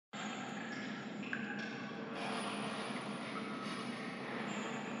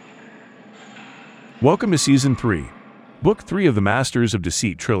Welcome to Season 3, Book 3 of the Masters of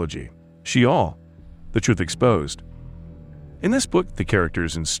Deceit Trilogy, SHEOL, The Truth Exposed. In this book, the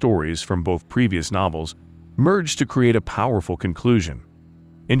characters and stories from both previous novels merge to create a powerful conclusion.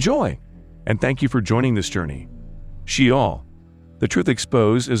 Enjoy, and thank you for joining this journey. SHEOL, The Truth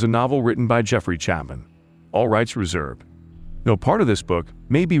Exposed is a novel written by Jeffrey Chapman. All rights reserved. No part of this book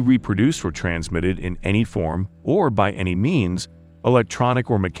may be reproduced or transmitted in any form or by any means, electronic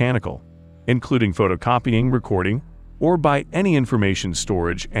or mechanical, including photocopying, recording, or by any information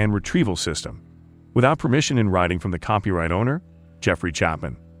storage and retrieval system, without permission in writing from the copyright owner, Jeffrey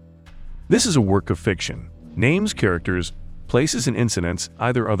Chapman. This is a work of fiction. Names, characters, places, and incidents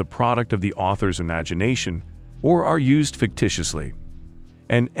either are the product of the author's imagination or are used fictitiously,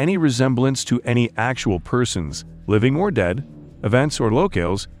 and any resemblance to any actual persons, living or dead, events or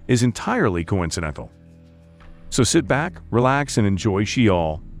locales is entirely coincidental. So sit back, relax, and enjoy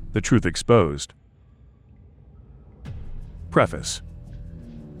SHEOL, The Truth Exposed. Preface.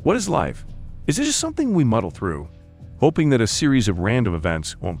 What is life? Is it just something we muddle through, hoping that a series of random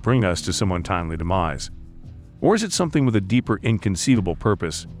events won't bring us to some untimely demise? Or is it something with a deeper, inconceivable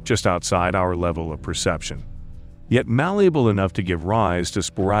purpose just outside our level of perception, yet malleable enough to give rise to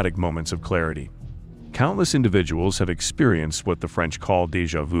sporadic moments of clarity? Countless individuals have experienced what the French call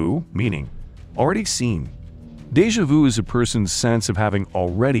déjà vu, meaning already seen. Déjà vu is a person's sense of having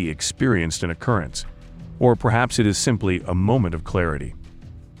already experienced an occurrence, or perhaps it is simply a moment of clarity.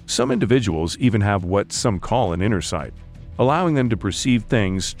 Some individuals even have what some call an inner sight, allowing them to perceive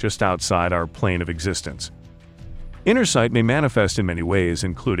things just outside our plane of existence. Inner sight may manifest in many ways,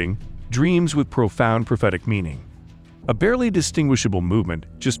 including dreams with profound prophetic meaning, a barely distinguishable movement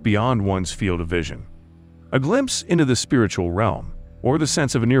just beyond one's field of vision, a glimpse into the spiritual realm, or the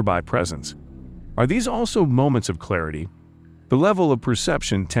sense of a nearby presence. Are these also moments of clarity? The level of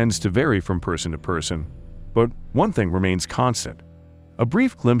perception tends to vary from person to person, but one thing remains constant. A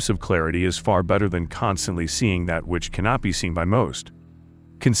brief glimpse of clarity is far better than constantly seeing that which cannot be seen by most.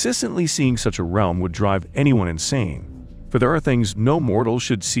 Consistently seeing such a realm would drive anyone insane, for there are things no mortal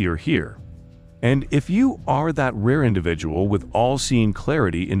should see or hear. And if you are that rare individual with all-seeing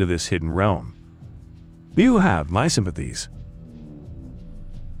clarity into this hidden realm, you have my sympathies.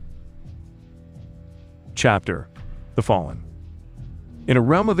 Chapter: The Fallen. In a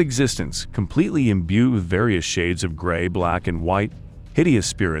realm of existence completely imbued with various shades of gray, black, and white, hideous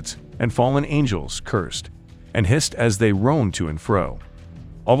spirits and fallen angels cursed and hissed as they roamed to and fro.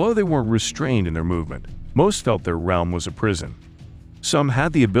 Although they weren't restrained in their movement, most felt their realm was a prison. Some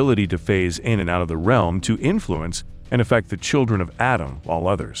had the ability to phase in and out of the realm to influence and affect the children of Adam, while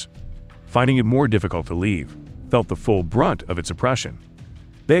others, finding it more difficult to leave, felt the full brunt of its oppression.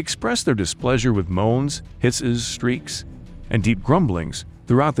 They expressed their displeasure with moans, hisses, shrieks, and deep grumblings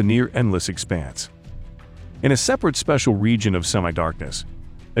throughout the near-endless expanse. In a separate special region of semi-darkness,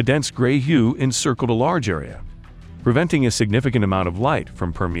 a dense gray hue encircled a large area, preventing a significant amount of light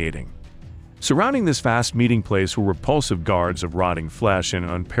from permeating. Surrounding this vast meeting place were repulsive guards of rotting flesh and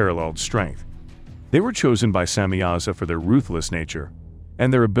unparalleled strength. They were chosen by Samyaza for their ruthless nature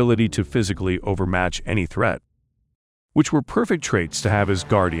and their ability to physically overmatch any threat, which were perfect traits to have as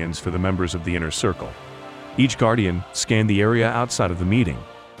guardians for the members of the inner circle. Each guardian scanned the area outside of the meeting,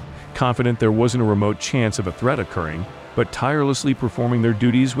 confident there wasn't a remote chance of a threat occurring, but tirelessly performing their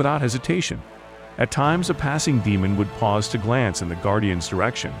duties without hesitation. At times, a passing demon would pause to glance in the guardian's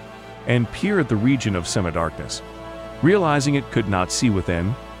direction and peer at the region of semi-darkness. Realizing it could not see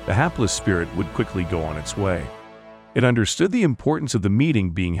within, the hapless spirit would quickly go on its way. It understood the importance of the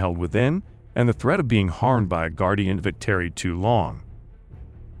meeting being held within and the threat of being harmed by a guardian if it tarried too long.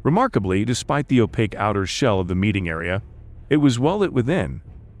 Remarkably, despite the opaque outer shell of the meeting area, it was well lit within,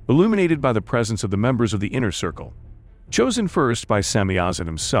 illuminated by the presence of the members of the inner circle, chosen first by Samyaza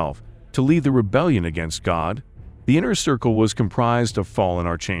himself to lead the rebellion against God. The inner circle was comprised of fallen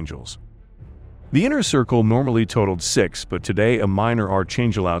archangels. The inner circle normally totaled 6, but today a minor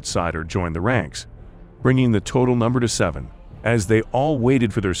archangel outsider joined the ranks, bringing the total number to 7, as they all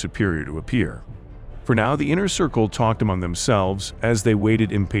waited for their superior to appear. For now, the inner circle talked among themselves as they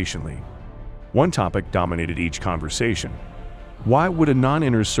waited impatiently. One topic dominated each conversation. Why would a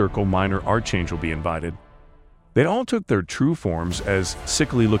non-inner circle minor archangel be invited? They all took their true forms as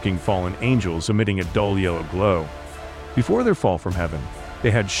sickly-looking fallen angels emitting a dull yellow glow. Before their fall from heaven,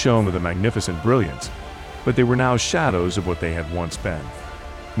 they had shone with a magnificent brilliance, but they were now shadows of what they had once been.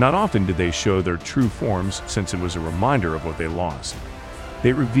 Not often did they show their true forms, since it was a reminder of what they lost.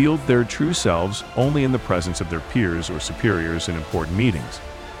 They revealed their true selves only in the presence of their peers or superiors in important meetings.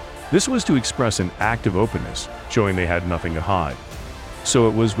 This was to express an act of openness, showing they had nothing to hide. so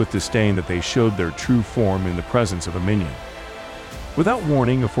it was with disdain that they showed their true form in the presence of a minion. Without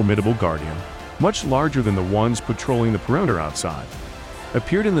warning, a formidable guardian, much larger than the ones patrolling the perimeter outside,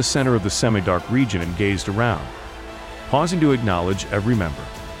 appeared in the center of the semi-dark region and gazed around. Pausing to acknowledge every member,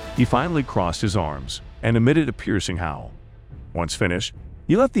 he finally crossed his arms and emitted a piercing howl. Once finished,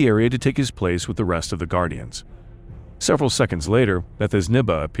 he left the area to take his place with the rest of the guardians. Several seconds later,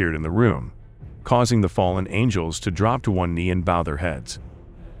 Bethesnibba appeared in the room, causing the fallen angels to drop to one knee and bow their heads.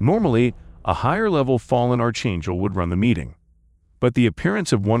 Normally, a higher-level fallen archangel would run the meeting, but the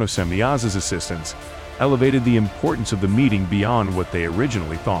appearance of one of Semyaza's assistants elevated the importance of the meeting beyond what they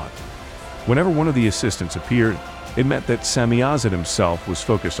originally thought. Whenever one of the assistants appeared, it meant that Semyaza himself was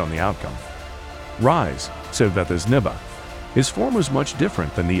focused on the outcome. "Rise," said Bethesnibba. His form was much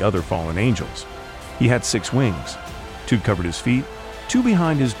different than the other fallen angels. He had 6 wings. 2 covered his feet, 2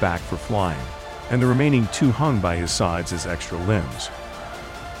 behind his back for flying, and the remaining 2 hung by his sides as extra limbs.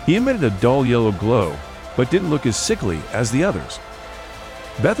 He emitted a dull yellow glow, but didn't look as sickly as the others.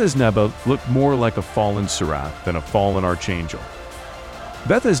 Bethesnibba looked more like a fallen seraph than a fallen archangel.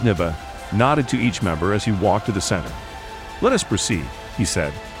 Bethesnibba nodded to each member as he walked to the center. "Let us proceed," he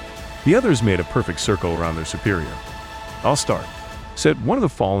said. The others made a perfect circle around their superior. "I'll start," said one of the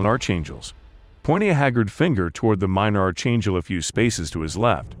fallen archangels, pointing a haggard finger toward the minor archangel a few spaces to his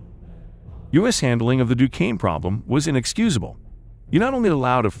left. U.S. handling of the Duquesne problem was inexcusable. You not only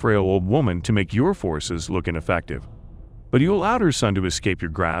allowed a frail old woman to make your forces look ineffective, but you allowed her son to escape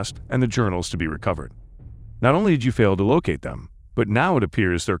your grasp and the journals to be recovered. Not only did you fail to locate them, but now it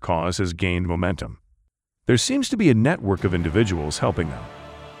appears their cause has gained momentum. There seems to be a network of individuals helping them.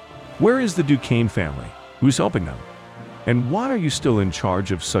 Where is the Duquesne family? Who's helping them? And why are you still in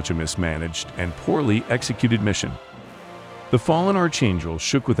charge of such a mismanaged and poorly executed mission?" The fallen archangel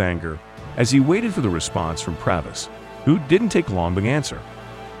shook with anger as he waited for the response from Preface, who didn't take long to answer.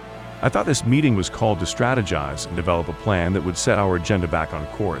 "I thought this meeting was called to strategize and develop a plan that would set our agenda back on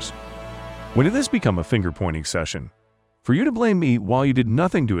course. When did this become a finger-pointing session? For you to blame me while you did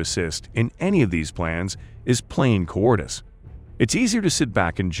nothing to assist in any of these plans is plain cowardice. It's easier to sit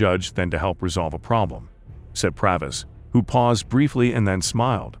back and judge than to help resolve a problem," said Preface, who paused briefly and then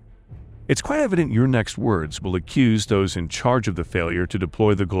smiled. "It's quite evident your next words will accuse those in charge of the failure to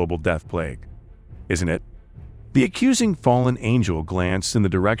deploy the global death plague, isn't it?" The accusing fallen angel glanced in the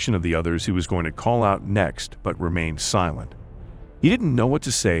direction of the others he was going to call out next, but remained silent. He didn't know what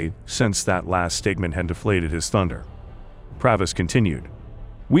to say since that last statement had deflated his thunder. Preface continued,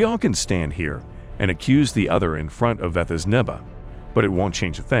 "We all can stand here and accuse the other in front of Bethesnibba, but it won't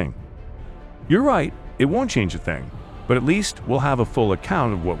change a thing." "You're right, it won't change a thing, but at least we'll have a full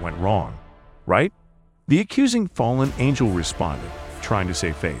account of what went wrong, right?" The accusing fallen angel responded, trying to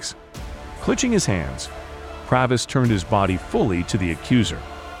save face. Clenching his hands, Preface turned his body fully to the accuser.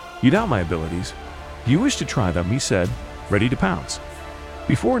 "You doubt my abilities. Do you wish to try them?" he said, ready to pounce.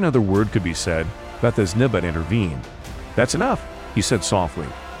 Before another word could be said, Bethesnibba intervened. "That's enough," he said softly.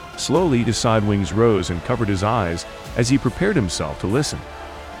 Slowly, his side wings rose and covered his eyes as he prepared himself to listen.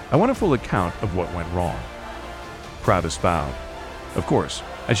 "I want a full account of what went wrong." Preface bowed. "Of course,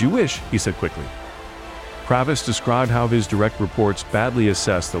 as you wish," he said quickly. Preface described how his direct reports badly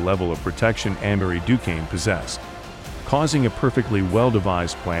assessed the level of protection Anne-Marie Duquesne possessed, causing a perfectly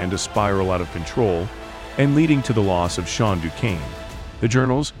well-devised plan to spiral out of control and leading to the loss of Sean Duquesne, the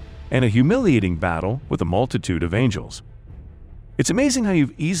journals, and a humiliating battle with a multitude of angels. "It's amazing how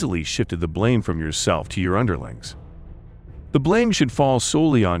you've easily shifted the blame from yourself to your underlings." "The blame should fall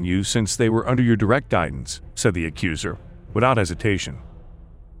solely on you since they were under your direct guidance," said the accuser, without hesitation.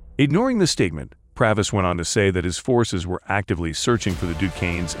 Ignoring the statement, Preface went on to say that his forces were actively searching for the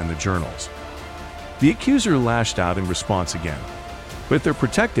Duquesnes and the journals. The accuser lashed out in response again. "But if they're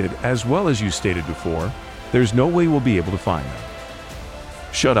protected, as well as you stated before, there's no way we'll be able to find them."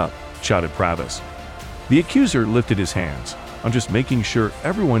 "Shut up," shouted Preface. The accuser lifted his hands. "I'm just making sure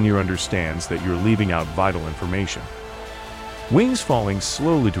everyone here understands that you're leaving out vital information." Wings falling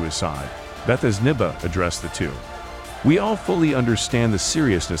slowly to his side, Bethesnibba addressed the two. "We all fully understand the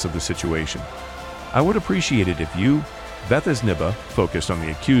seriousness of the situation. I would appreciate it if you," Bethesnibba focused on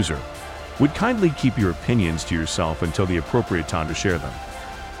the accuser, "would kindly keep your opinions to yourself until the appropriate time to share them.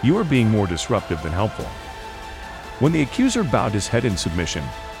 You are being more disruptive than helpful." When the accuser bowed his head in submission,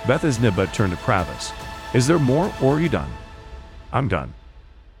 Bethesnibba turned to Preface. "Is there more, or are you done?" "I'm done."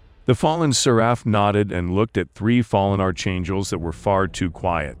 The fallen seraph nodded and looked at 3 fallen archangels that were far too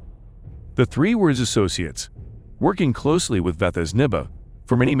quiet. The 3 were his associates, working closely with Bethesnibba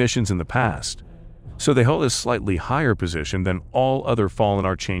for many missions in the past, so they held a slightly higher position than all other fallen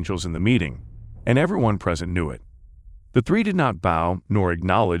archangels in the meeting, and everyone present knew it. The three did not bow nor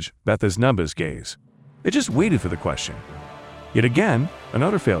acknowledge Bethesneba's gaze. They just waited for the question. Yet again,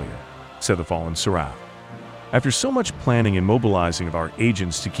 another failure, said the fallen seraph. After so much planning and mobilizing of our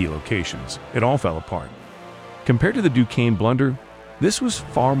agents to key locations, it all fell apart. Compared to the Duquesne blunder, this was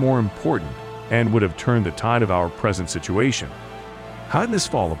far more important and would have turned the tide of our present situation. How did this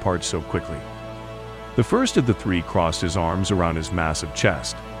fall apart so quickly? The first of the three crossed his arms around his massive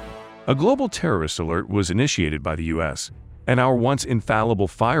chest. A global terrorist alert was initiated by the U.S., and our once infallible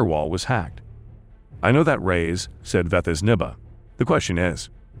firewall was hacked. I know that, Reyes, said Bethesneba. The question is,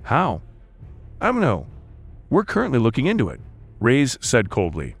 how? I don't know. We're currently looking into it, Reyes said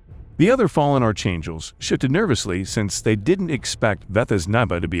coldly. The other fallen archangels shifted nervously since they didn't expect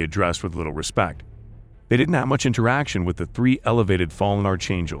Bethesneba to be addressed with little respect. They didn't have much interaction with the three elevated fallen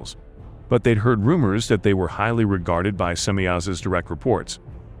archangels, but they'd heard rumors that they were highly regarded by Semyaza's direct reports.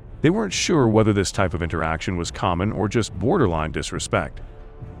 They weren't sure whether this type of interaction was common or just borderline disrespect.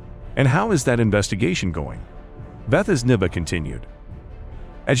 And how is that investigation going? Bethesneba continued.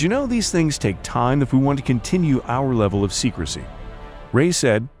 As you know, these things take time if we want to continue our level of secrecy, Ray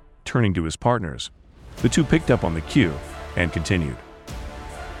said, turning to his partners. The two picked up on the cue and continued.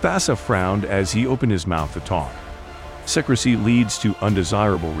 Thassa frowned as he opened his mouth to talk. Secrecy leads to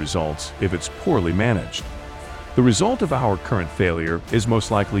undesirable results if it's poorly managed. The result of our current failure is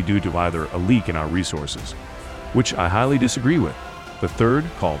most likely due to either a leak in our resources, which I highly disagree with. The third,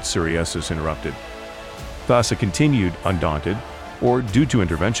 called Sirius, interrupted. Thassa continued, undaunted, or due to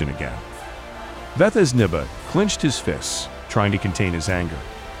intervention again. Bethesneba clenched his fists, trying to contain his anger.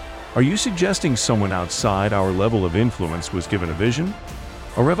 Are you suggesting someone outside our level of influence was given a vision?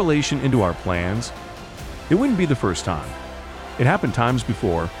 A revelation into our plans? It wouldn't be the first time. It happened times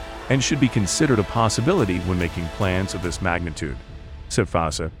before and should be considered a possibility when making plans of this magnitude, said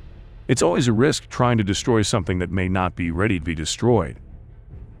Thassa. It's always a risk trying to destroy something that may not be ready to be destroyed.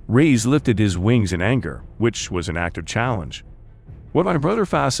 Reyes lifted his wings in anger, which was an act of challenge. What my brother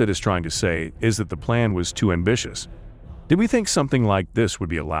Thassa is trying to say is that the plan was too ambitious. Did we think something like this would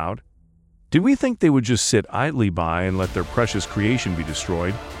be allowed? Did we think they would just sit idly by and let their precious creation be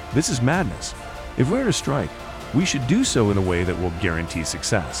destroyed? This is madness. If we're to strike, we should do so in a way that will guarantee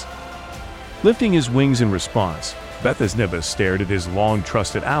success. Lifting his wings in response, Bethesneba stared at his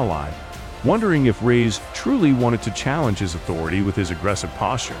long-trusted ally, wondering if Reyes truly wanted to challenge his authority with his aggressive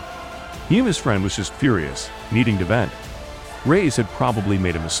posture. He and his friend was just furious, needing to vent. Reyes had probably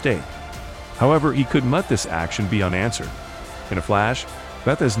made a mistake. However, he couldn't let this action be unanswered. In a flash,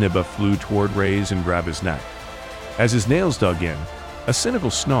 Bethesneba flew toward Reyes and grabbed his neck. As his nails dug in, a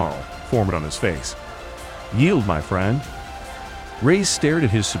cynical snarl formed on his face. Yield, my friend. Reyes stared at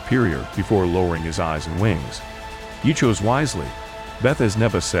his superior before lowering his eyes and wings. You chose wisely,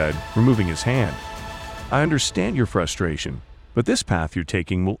 Bethesneba said, removing his hand. I understand your frustration, but this path you're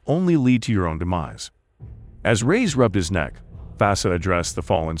taking will only lead to your own demise. As Reyes rubbed his neck, Thassa addressed the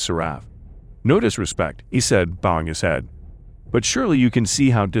fallen seraph. No disrespect, he said, bowing his head. But surely you can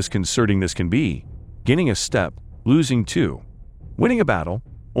see how disconcerting this can be. Gaining a step, losing two. Winning a battle,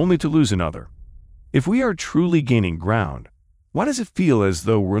 only to lose another. If we are truly gaining ground, why does it feel as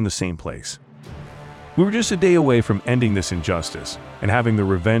though we're in the same place? We were just a day away from ending this injustice and having the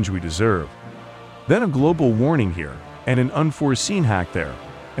revenge we deserve. Then a global warning here and an unforeseen hack there,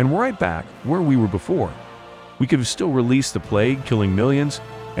 and we're right back where we were before. We could have still released the plague, killing millions,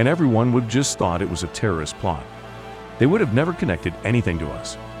 and everyone would have just thought it was a terrorist plot. They would have never connected anything to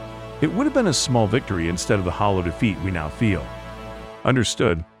us. It would have been a small victory instead of the hollow defeat we now feel.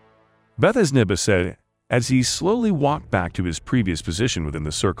 Understood, Bethesneba said as he slowly walked back to his previous position within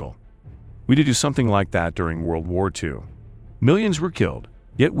the circle. We did do something like that during World War II. Millions were killed,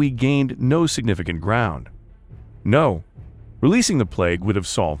 yet we gained no significant ground. No, releasing the plague would have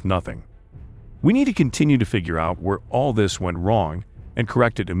solved nothing. We need to continue to figure out where all this went wrong and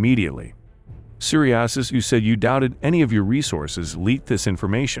correct it immediately. Sirius, you said you doubted any of your resources leaked this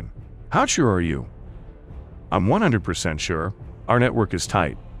information. How sure are you? I'm 100% sure. Our network is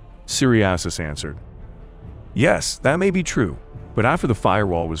tight, Sirius answered. Yes, that may be true, but after the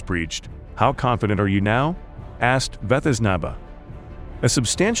firewall was breached, how confident are you now? Asked Bethesneba. A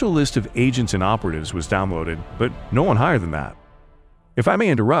substantial list of agents and operatives was downloaded, but no one higher than that. If I may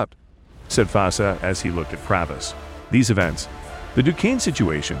interrupt, said Thassa as he looked at Preface. These events, the Duquesne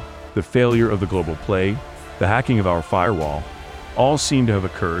situation, the failure of the global plague, the hacking of our firewall, all seem to have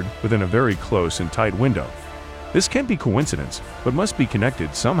occurred within a very close and tight window. This can't be coincidence, but must be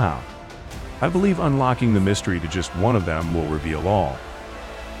connected somehow. I believe unlocking the mystery to just one of them will reveal all.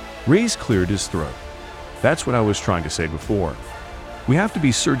 Reyes cleared his throat. That's what I was trying to say before. We have to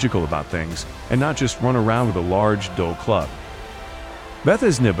be surgical about things and not just run around with a large, dull club.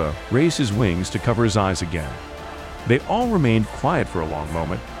 Vethesnibba raised his wings to cover his eyes again. They all remained quiet for a long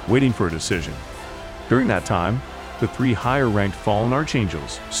moment, waiting for a decision. During that time, the three higher-ranked fallen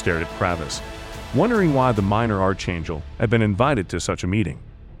archangels stared at Preface, wondering why the minor archangel had been invited to such a meeting.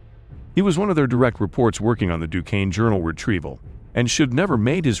 He was one of their direct reports working on the Duquesne journal retrieval, and should never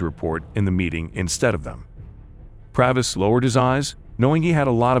made his report in the meeting instead of them. Preface lowered his eyes, knowing he had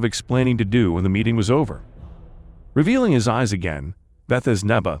a lot of explaining to do when the meeting was over. Revealing his eyes again,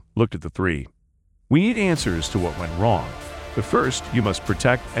 Vethesnibba looked at the three. We need answers to what went wrong, but first you must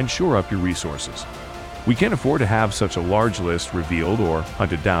protect and shore up your resources. We can't afford to have such a large list revealed or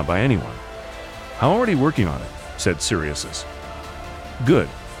hunted down by anyone. I'm already working on it, said Sirius. Good.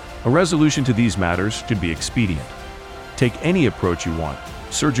 A resolution to these matters should be expedient. Take any approach you want,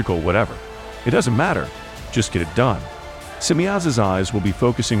 surgical, whatever. It doesn't matter. Just get it done. Simiaz's eyes will be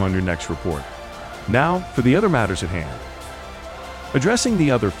focusing on your next report. Now, for the other matters at hand. Addressing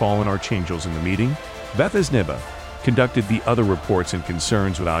the other fallen archangels in the meeting, Vethesnibba conducted the other reports and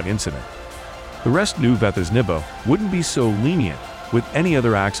concerns without incident. The rest knew Vethesnibba wouldn't be so lenient with any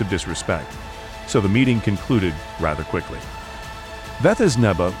other acts of disrespect, so the meeting concluded rather quickly.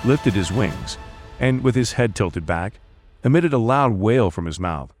 Vethesnibba lifted his wings, and with his head tilted back, emitted a loud wail from his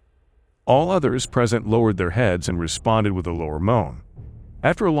mouth. All others present lowered their heads and responded with a lower moan.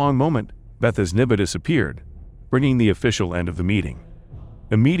 After a long moment, Vethesnibba disappeared, bringing the official end of the meeting.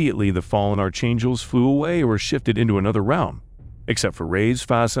 Immediately, the fallen archangels flew away or shifted into another realm, except for Reyes,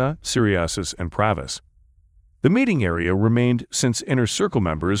 Fasa, Sirius, and Preface. The meeting area remained since Inner Circle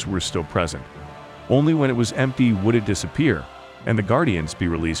members were still present. Only when it was empty would it disappear, and the Guardians be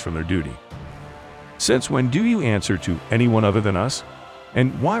released from their duty. Since when do you answer to anyone other than us?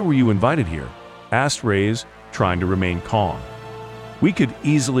 And why were you invited here? Asked Reyes, trying to remain calm. We could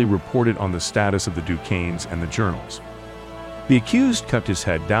easily report it on the status of the Duquesnes and the journals. The accused kept his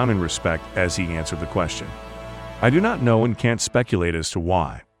head down in respect as he answered the question. I do not know and can't speculate as to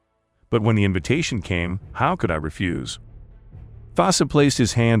why. But when the invitation came, how could I refuse? Fasa placed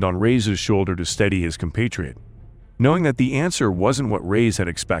his hand on Reyes' shoulder to steady his compatriot, knowing that the answer wasn't what Reyes had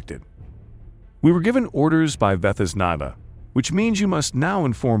expected. We were given orders by Vethesnibba, which means you must now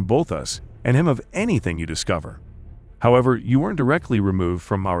inform both us and him of anything you discover. However, you weren't directly removed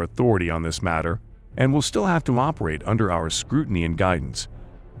from our authority on this matter and will still have to operate under our scrutiny and guidance.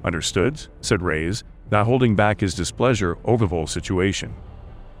 Understood? Said Reyes, not holding back his displeasure over the whole situation.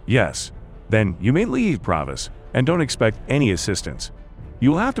 Yes. Then you may leave, Preface, and don't expect any assistance.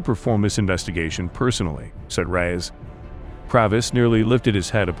 You will have to perform this investigation personally, said Reyes. Preface nearly lifted his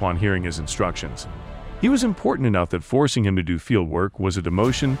head upon hearing his instructions. He was important enough that forcing him to do field work was a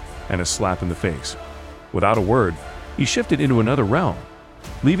demotion and a slap in the face. Without a word, he shifted into another realm,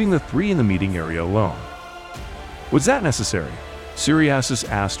 leaving the three in the meeting area alone. Was that necessary? Sirius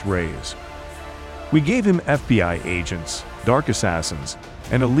asked Reyes. We gave him FBI agents, dark assassins,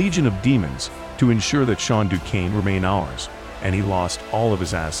 and a legion of demons to ensure that Sean Duquesne remain ours, and he lost all of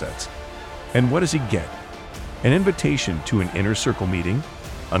his assets. And what does he get? An invitation to an Inner Circle meeting?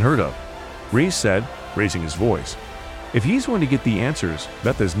 Unheard of. Reyes said, raising his voice. If he's going to get the answers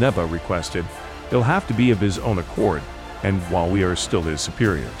Vethesnibba requested, he'll have to be of his own accord, and while we are still his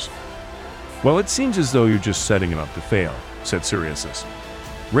superiors. Well, it seems as though you're just setting him up to fail, said Sirius.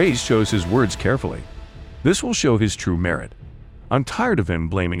 Reyes chose his words carefully. This will show his true merit. I'm tired of him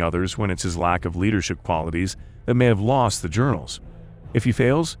blaming others when it's his lack of leadership qualities that may have lost the journals. If he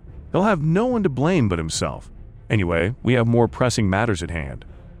fails, he'll have no one to blame but himself. Anyway, we have more pressing matters at hand.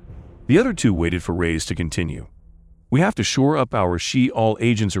 The other two waited for Reyes to continue. We have to shore up our SHEOL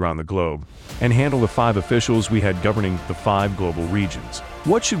agents around the globe and handle the 5 officials we had governing the 5 global regions.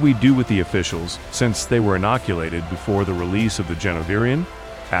 What should we do with the officials since they were inoculated before the release of the Genovarian?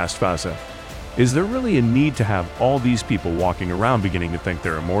 Asked Fasa. Is there really a need to have all these people walking around beginning to think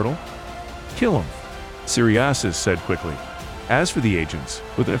they're immortal? Kill them, Sirius said quickly. As for the agents,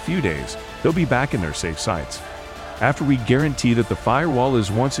 within a few days, they'll be back in their safe sites. After we guarantee that the firewall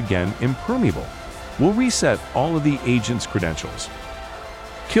is once again impermeable, we'll reset all of the agents' credentials.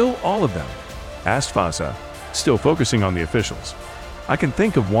 Kill all of them? Asked Fasa, still focusing on the officials. I can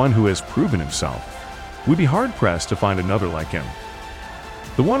think of one who has proven himself. We'd be hard-pressed to find another like him.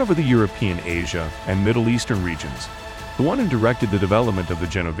 The one over the European, Asia, and Middle Eastern regions. The one who directed the development of the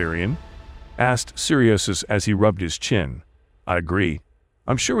Genovarian? Asked Sirius as he rubbed his chin. I agree.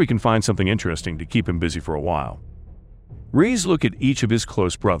 I'm sure we can find something interesting to keep him busy for a while. Reyes looked at each of his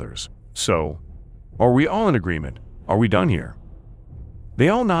close brothers. So, are we all in agreement? Are we done here? They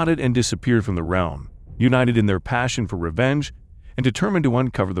all nodded and disappeared from the realm, united in their passion for revenge and determined to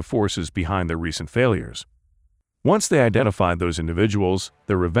uncover the forces behind their recent failures. Once they identified those individuals,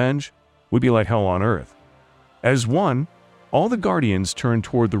 their revenge would be like hell on earth. As one, all the Guardians turned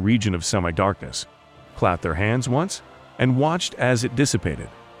toward the region of semi-darkness, clapped their hands once, and watched as it dissipated.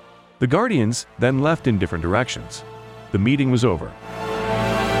 The Guardians then left in different directions. The meeting was over,